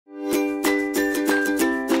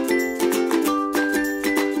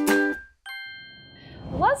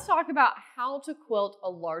talk about how to quilt a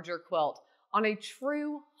larger quilt on a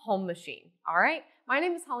true home machine, all right? My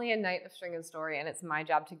name is HollyAnne Knight of String and Story, and it's my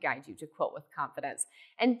job to guide you to quilt with confidence.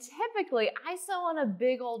 And typically, I sew on a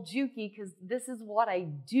big old Juki because this is what I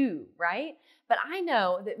do, right? But I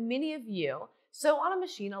know that many of you sew on a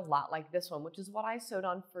machine a lot like this one, which is what I sewed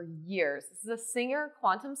on for years. This is a Singer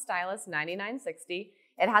Quantum Stylus 9960.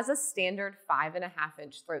 It has a standard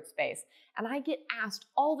 5.5-inch throat space. And I get asked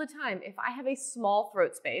all the time if I have a small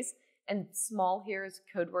throat space, and small here is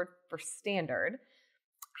code word for standard,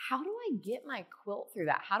 how do I get my quilt through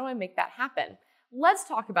that? How do I make that happen? Let's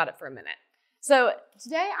talk about it for a minute. So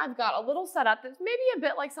today I've got a little setup that's maybe a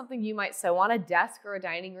bit like something you might sew on a desk or a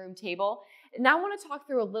dining room table. And now I want to talk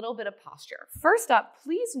through a little bit of posture. First up,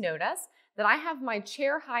 please notice that I have my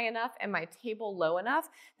chair high enough and my table low enough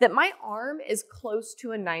that my arm is close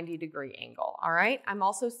to a 90-degree angle, all right? I'm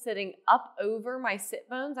also sitting up over my sit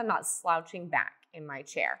bones. I'm not slouching back in my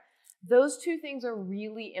chair. Those two things are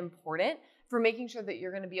really important for making sure that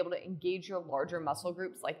you're going to be able to engage your larger muscle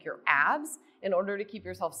groups like your abs in order to keep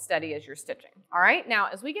yourself steady as you're stitching. All right, now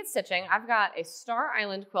as we get stitching, I've got a Star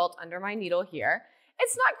Island quilt under my needle here.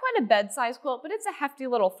 It's not quite a bed-size quilt, but it's a hefty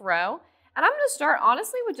little throw. And I'm going to start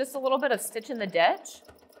honestly with just a little bit of stitch in the ditch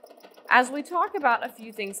as we talk about a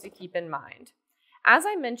few things to keep in mind. As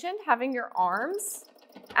I mentioned, having your arms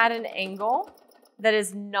at an angle that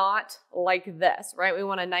is not like this, right? We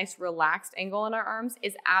want a nice relaxed angle in our arms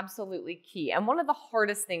is absolutely key and one of the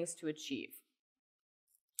hardest things to achieve.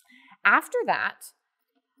 After that,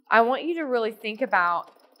 I want you to really think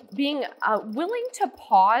about being willing to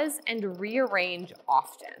pause and rearrange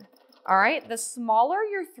often, all right? The smaller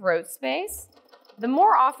your throat space, the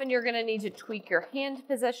more often you're gonna need to tweak your hand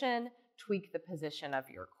position, tweak the position of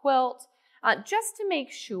your quilt, just to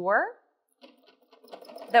make sure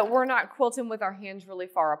that we're not quilting with our hands really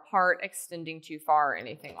far apart, extending too far or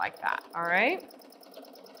anything like that, all right?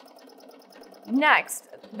 Next,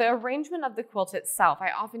 the arrangement of the quilt itself.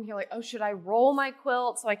 I often hear like, oh, should I roll my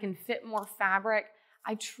quilt so I can fit more fabric?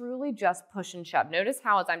 I truly just push and shove. Notice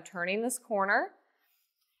how as I'm turning this corner,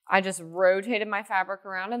 I just rotated my fabric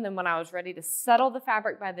around, and then when I was ready to settle the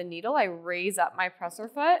fabric by the needle, I raise up my presser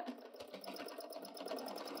foot,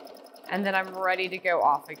 and then I'm ready to go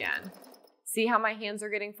off again. See how my hands are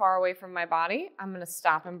getting far away from my body? I'm gonna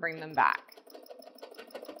stop and bring them back.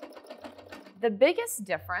 The biggest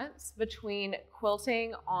difference between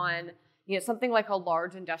quilting on something like a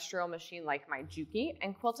large industrial machine like my Juki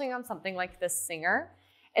and quilting on something like this Singer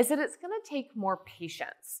is that it's gonna take more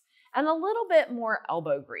patience and a little bit more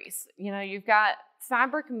elbow grease. You've got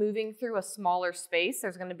fabric moving through a smaller space.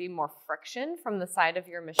 There's gonna be more friction from the side of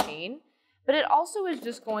your machine, but it also is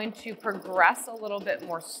just going to progress a little bit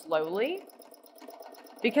more slowly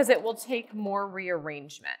because it will take more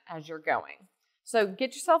rearrangement as you're going. So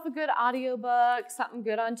get yourself a good audiobook, something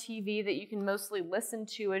good on TV that you can mostly listen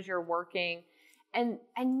to as you're working, and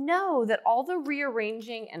know that all the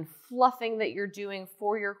rearranging and fluffing that you're doing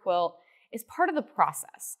for your quilt is part of the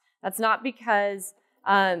process. That's not because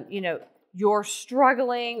you're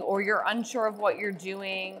struggling or you're unsure of what you're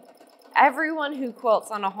doing. Everyone who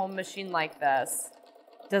quilts on a home machine like this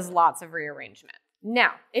does lots of rearrangement.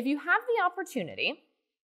 Now, if you have the opportunity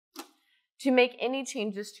to make any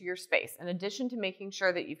changes to your space, in addition to making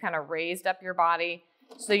sure that you've kind of raised up your body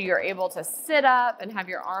so you're able to sit up and have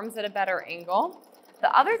your arms at a better angle,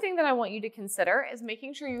 the other thing that I want you to consider is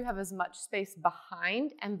making sure you have as much space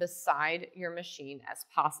behind and beside your machine as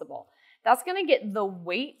possible. That's gonna get the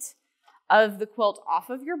weight of the quilt off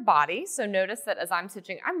of your body. So notice that as I'm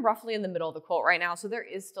stitching, I'm roughly in the middle of the quilt right now, so there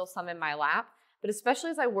is still some in my lap, but especially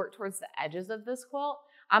as I work towards the edges of this quilt,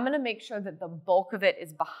 I'm gonna make sure that the bulk of it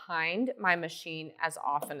is behind my machine as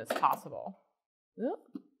often as possible. Oop.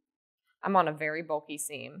 I'm on a very bulky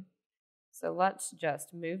seam. So let's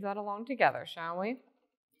just move that along together, shall we?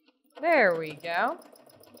 There we go.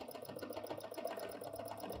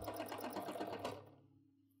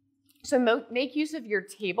 So make use of your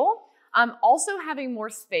table. Also having more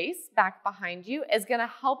space back behind you is gonna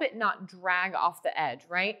help it not drag off the edge,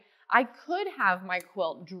 right? I could have my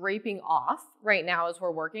quilt draping off right now as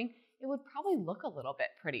we're working. It would probably look a little bit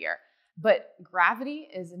prettier, but gravity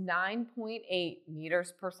is 9.8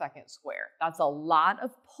 meters per second square. That's a lot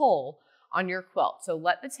of pull on your quilt. So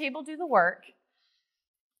let the table do the work.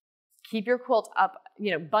 Keep your quilt up,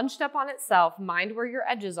 bunched up on itself. Mind where your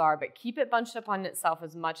edges are, but keep it bunched up on itself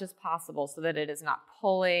as much as possible so that it is not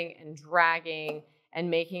pulling and dragging and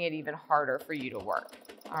making it even harder for you to work.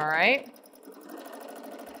 All right?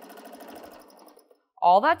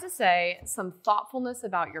 All that to say, some thoughtfulness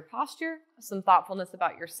about your posture, some thoughtfulness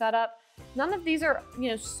about your setup. None of these are,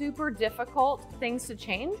 super difficult things to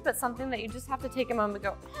change, but something that you just have to take a moment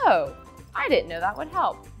and go, oh, I didn't know that would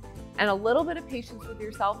help. And a little bit of patience with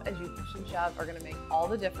yourself as you push and shove are gonna make all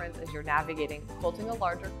the difference as you're navigating quilting a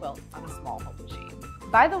larger quilt on a small home machine.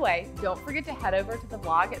 By the way, don't forget to head over to the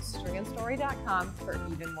blog at stringandstory.com for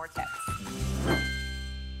even more tips.